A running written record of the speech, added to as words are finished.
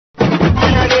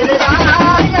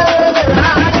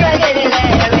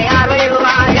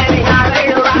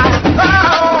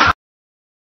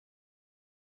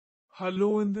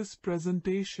Hello, in this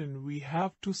presentation we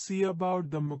have to see about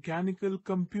the mechanical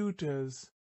computers.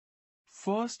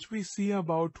 First we see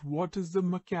about what is the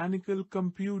mechanical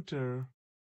computer.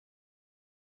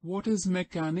 What is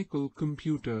mechanical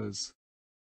computers?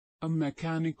 A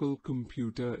mechanical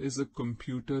computer is a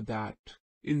computer that,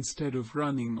 instead of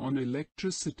running on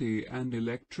electricity and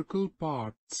electrical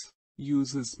parts,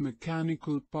 uses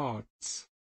mechanical parts.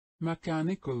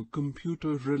 Mechanical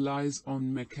computer relies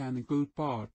on mechanical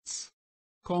parts.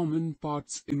 Common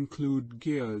parts include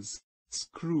gears,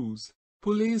 screws,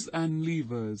 pulleys and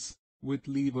levers, with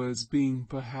levers being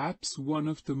perhaps one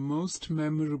of the most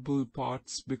memorable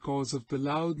parts because of the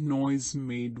loud noise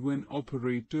made when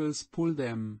operators pull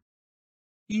them.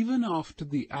 Even after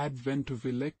the advent of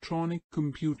electronic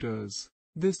computers,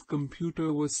 this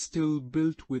computer was still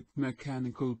built with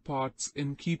mechanical parts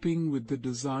in keeping with the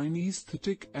design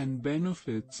aesthetic and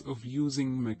benefits of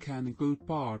using mechanical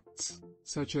parts,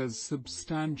 such as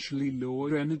substantially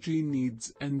lower energy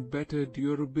needs and better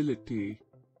durability.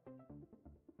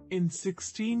 In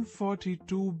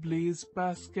 1642, Blaise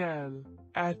Pascal,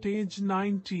 at age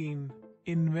 19,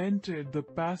 invented the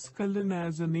Pascaline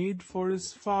as an aid for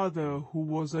his father, who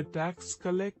was a tax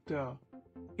collector.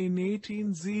 In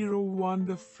 1801,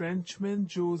 the Frenchman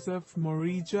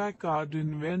Joseph-Marie Jacquard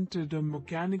invented a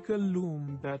mechanical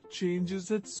loom that changes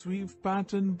its weave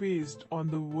pattern based on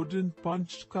the wooden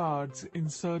punched cards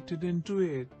inserted into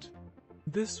it.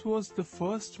 This was the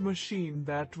first machine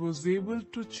that was able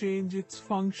to change its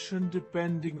function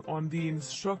depending on the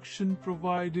instruction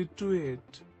provided to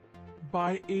it.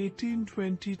 By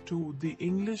 1822, the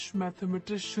English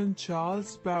mathematician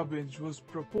Charles Babbage was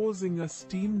proposing a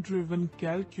steam-driven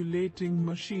calculating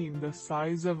machine the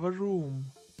size of a room,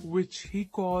 which he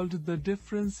called the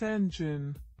difference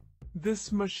engine.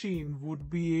 This machine would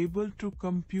be able to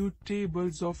compute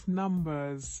tables of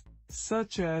numbers,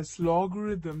 such as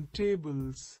logarithm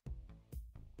tables.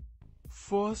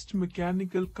 First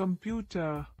mechanical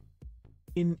computer.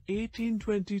 In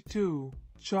 1822,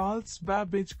 Charles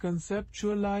Babbage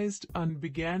conceptualized and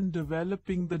began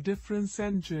developing the difference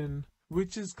engine,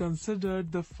 which is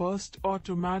considered the first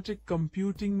automatic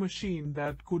computing machine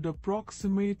that could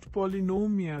approximate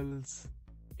polynomials.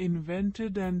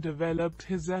 Invented and developed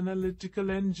his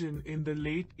analytical engine in the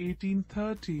late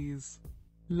 1830s.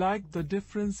 Like the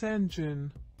difference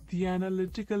engine, the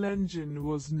analytical engine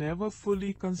was never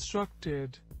fully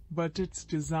constructed, but its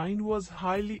design was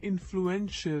highly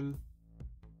influential.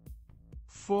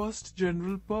 First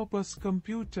general-purpose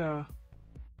computer.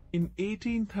 In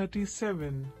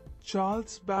 1837,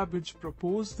 Charles Babbage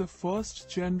proposed the first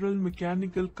general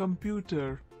mechanical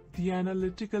computer, the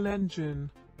analytical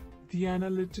engine. The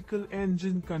analytical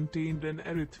engine contained an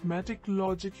arithmetic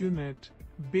logic unit,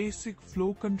 basic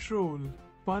flow control,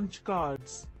 punch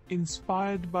cards,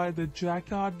 inspired by the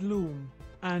Jacquard loom,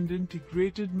 and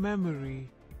integrated memory.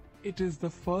 It is the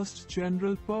first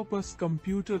general-purpose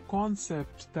computer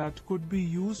concept that could be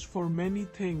used for many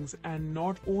things and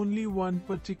not only one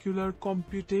particular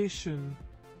computation.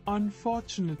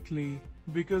 Unfortunately,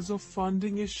 because of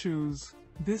funding issues,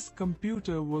 this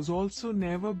computer was also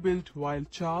never built while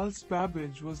Charles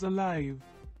Babbage was alive.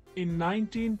 In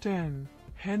 1910,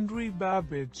 Henry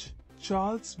Babbage,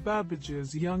 Charles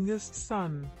Babbage's youngest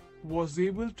son, was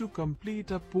able to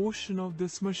complete a portion of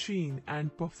this machine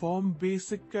and perform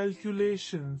basic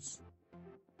calculations.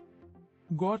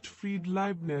 Gottfried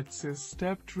Leibniz's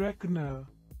stepped reckoner.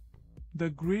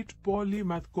 The great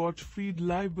polymath Gottfried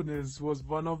Leibniz was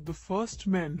one of the first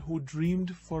men who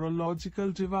dreamed for a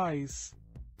logical device.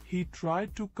 He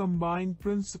tried to combine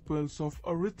principles of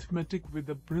arithmetic with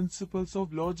the principles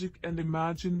of logic and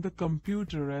imagined the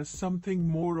computer as something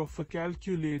more of a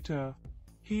calculator.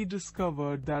 He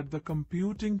discovered that the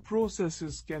computing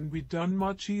processes can be done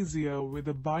much easier with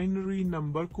a binary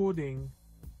number coding.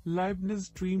 Leibniz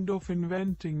dreamed of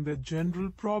inventing the general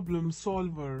problem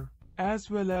solver, as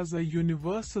well as a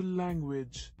universal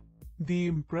language. The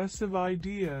impressive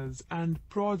ideas and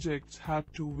projects had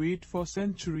to wait for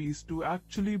centuries to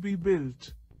actually be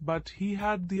built, but he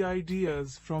had the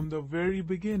ideas from the very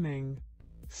beginning.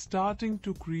 Starting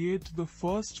to create the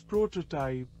first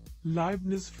prototype,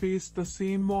 Leibniz faced the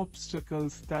same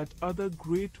obstacles that other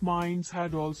great minds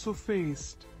had also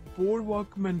faced: poor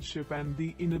workmanship and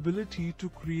the inability to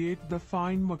create the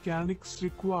fine mechanics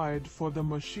required for the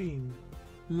machine.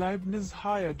 Leibniz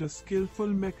hired a skillful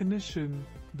mechanician,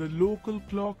 the local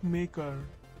clockmaker,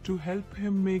 to help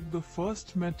him make the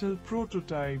first metal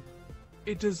prototype.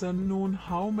 It is unknown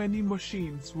how many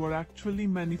machines were actually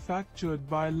manufactured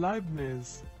by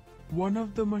Leibniz. One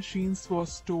of the machines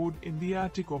was stored in the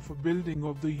attic of a building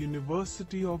of the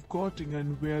University of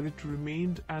Göttingen, where it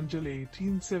remained until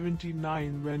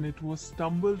 1879, when it was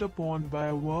stumbled upon by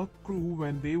a work crew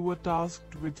when they were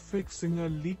tasked with fixing a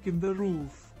leak in the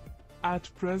roof. At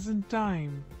present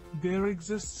time, there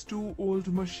exists 2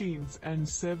 old machines and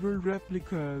several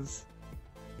replicas.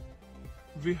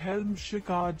 Wilhelm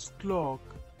Schickard's clock.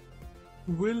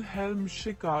 Wilhelm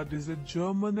Schickard is a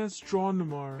German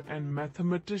astronomer and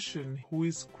mathematician who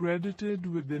is credited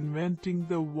with inventing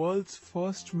the world's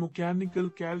first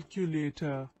mechanical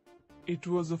calculator. It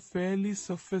was a fairly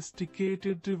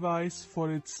sophisticated device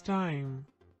for its time.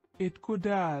 It could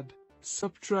add,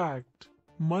 subtract,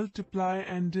 multiply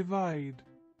and divide.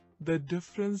 The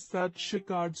difference that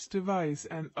Schickard's device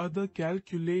and other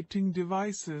calculating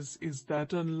devices is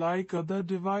that unlike other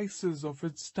devices of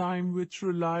its time which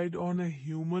relied on a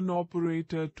human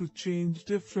operator to change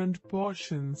different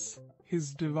portions,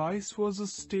 his device was a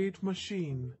state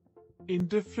machine. In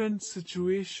different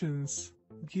situations,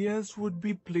 gears would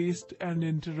be placed and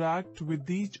interact with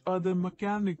each other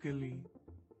mechanically.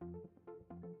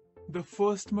 The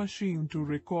first machine to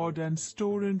record and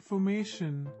store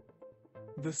information.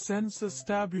 The census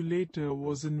tabulator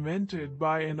was invented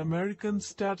by an American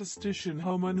statistician,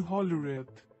 Herman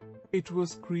Hollerith. It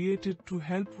was created to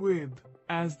help with,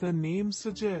 as the name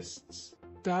suggests,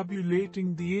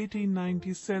 tabulating the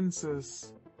 1890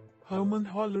 census. Herman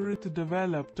Hollerith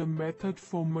developed a method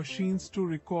for machines to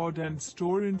record and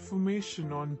store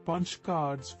information on punch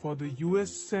cards for the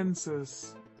U.S.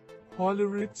 Census.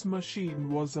 Hollerith's machine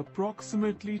was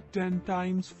approximately 10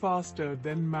 times faster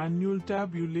than manual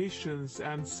tabulations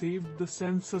and saved the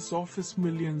census office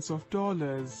millions of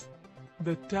dollars.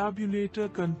 The tabulator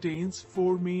contains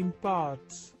 4 main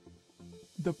parts.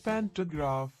 The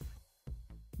pantograph.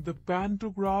 The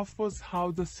pantograph was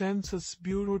how the Census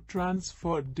Bureau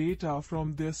transferred data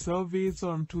from their surveys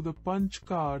onto the punch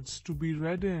cards to be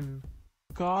read in.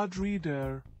 Card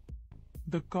reader.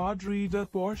 The card reader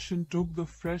portion took the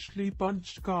freshly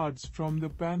punched cards from the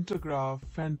pantograph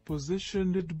and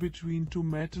positioned it between 2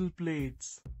 metal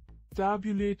plates.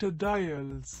 Tabulator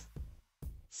dials.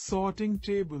 Sorting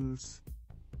tables.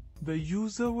 The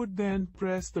user would then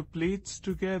press the plates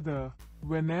together.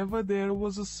 Whenever there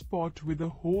was a spot with a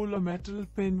hole, a metal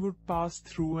pin would pass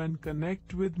through and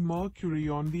connect with mercury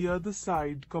on the other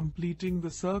side, completing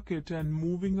the circuit and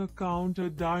moving a counter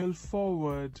dial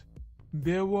forward.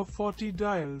 There were 40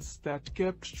 dials that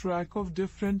kept track of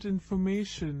different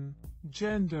information,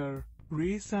 gender,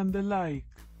 race and the like.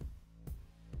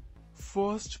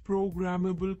 First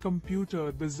programmable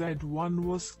computer, the Z1,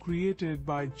 was created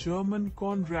by German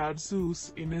Konrad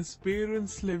Zuse in his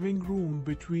parents' living room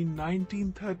between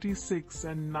 1936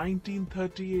 and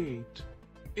 1938.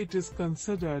 It is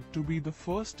considered to be the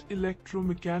first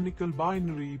electromechanical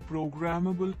binary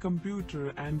programmable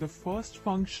computer and the first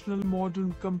functional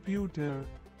modern computer.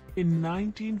 In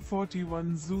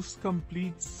 1941, Zuse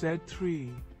completes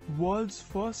Z3, world's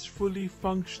first fully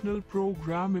functional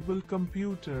programmable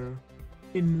computer.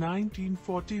 In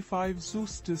 1945,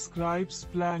 Zuse describes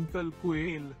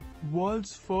Planck-Quail,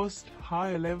 world's first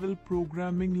high-level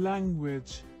programming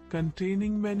language,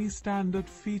 containing many standard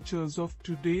features of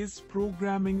today's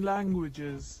programming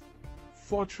languages.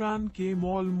 Fortran came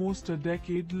almost a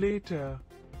decade later.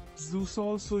 Zuse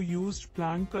also used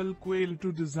Planck-Quail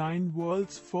to design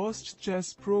world's first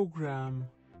chess program.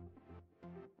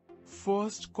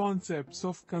 First concepts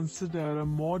of consider a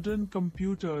modern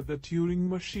computer. The Turing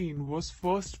machine was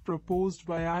first proposed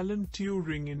by Alan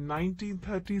Turing in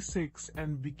 1936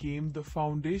 and became the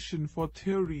foundation for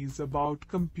theories about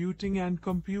computing and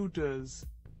computers.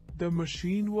 The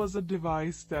machine was a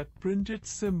device that printed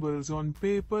symbols on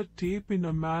paper tape in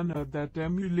a manner that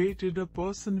emulated a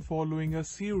person following a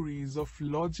series of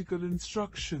logical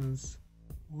instructions.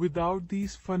 Without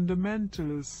these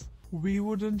fundamentals, we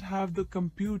wouldn't have the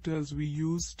computers we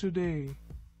use today.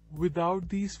 Without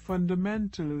these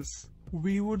fundamentals,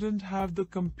 we wouldn't have the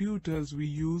computers we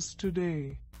use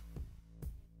today.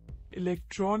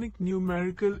 Electronic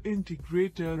numerical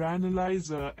integrator,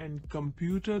 analyzer and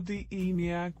computer. The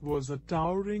ENIAC was a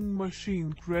towering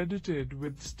machine credited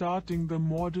with starting the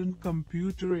modern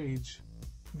computer age.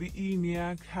 The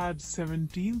ENIAC had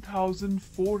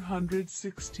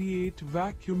 17,468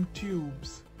 vacuum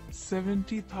tubes,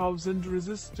 70,000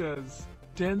 resistors,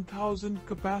 10,000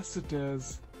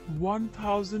 capacitors,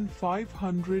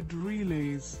 1,500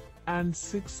 relays, and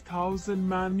 6,000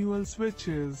 manual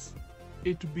switches.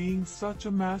 It being such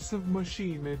a massive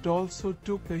machine, it also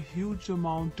took a huge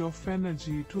amount of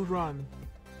energy to run.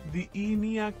 The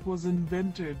ENIAC was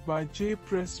invented by J.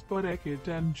 Presper Eckert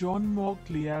and John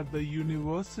Mauchly at the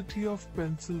University of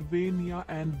Pennsylvania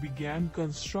and began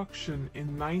construction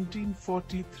in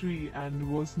 1943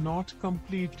 and was not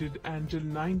completed until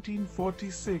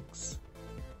 1946.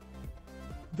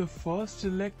 The first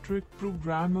electric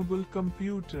programmable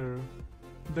computer.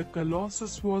 The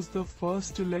Colossus was the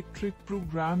first electric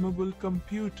programmable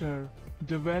computer,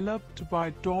 developed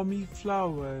by Tommy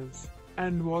Flowers,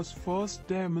 and was first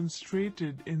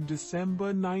demonstrated in December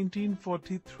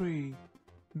 1943.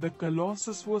 The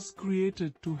Colossus was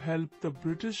created to help the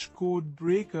British code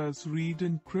breakers read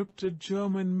encrypted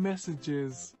German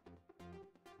messages.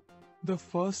 The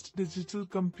first digital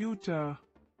computer,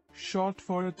 short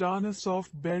for Atanasoff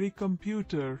Berry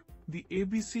computer, the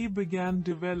ABC began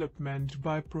development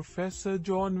by Professor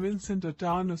John Vincent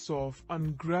Atanasoff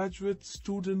and graduate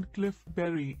student Cliff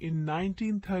Berry in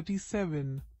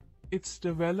 1937. Its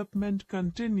development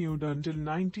continued until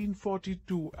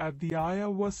 1942 at the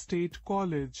Iowa State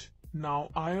College, now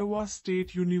Iowa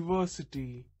State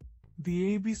University.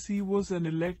 The ABC was an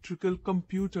electrical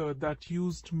computer that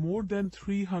used more than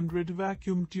 300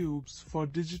 vacuum tubes for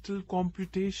digital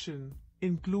computation,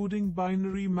 including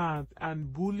binary math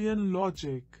and Boolean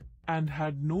logic, and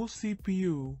had no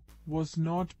CPU, was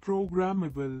not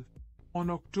programmable. On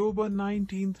October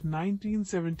 19,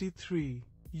 1973,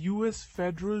 U.S.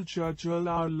 Federal Judge Earl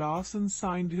R. Larson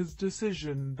signed his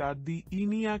decision that the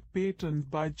ENIAC patent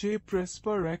by J.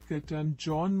 Presper Eckert and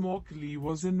John Mauchly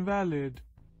was invalid.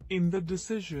 In the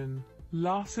decision,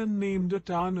 Larson named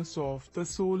Atanasoff the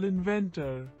sole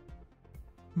inventor.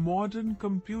 Modern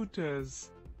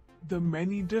computers. The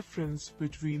many difference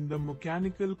between the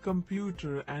mechanical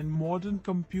computer and modern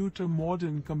computer.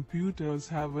 Modern computers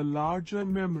have a larger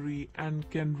memory and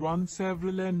can run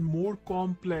several and more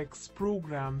complex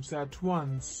programs at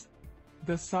once.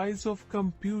 The size of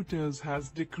computers has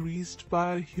decreased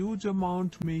by a huge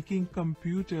amount, making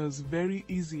computers very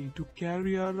easy to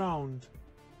carry around.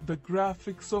 The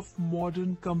graphics of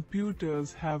modern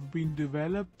computers have been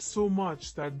developed so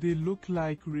much that they look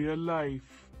like real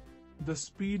life. The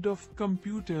speed of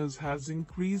computers has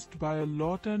increased by a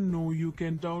lot, and now you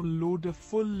can download a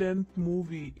full-length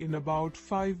movie in about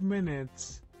 5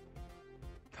 minutes.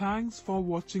 Thanks for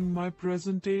watching my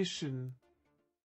presentation.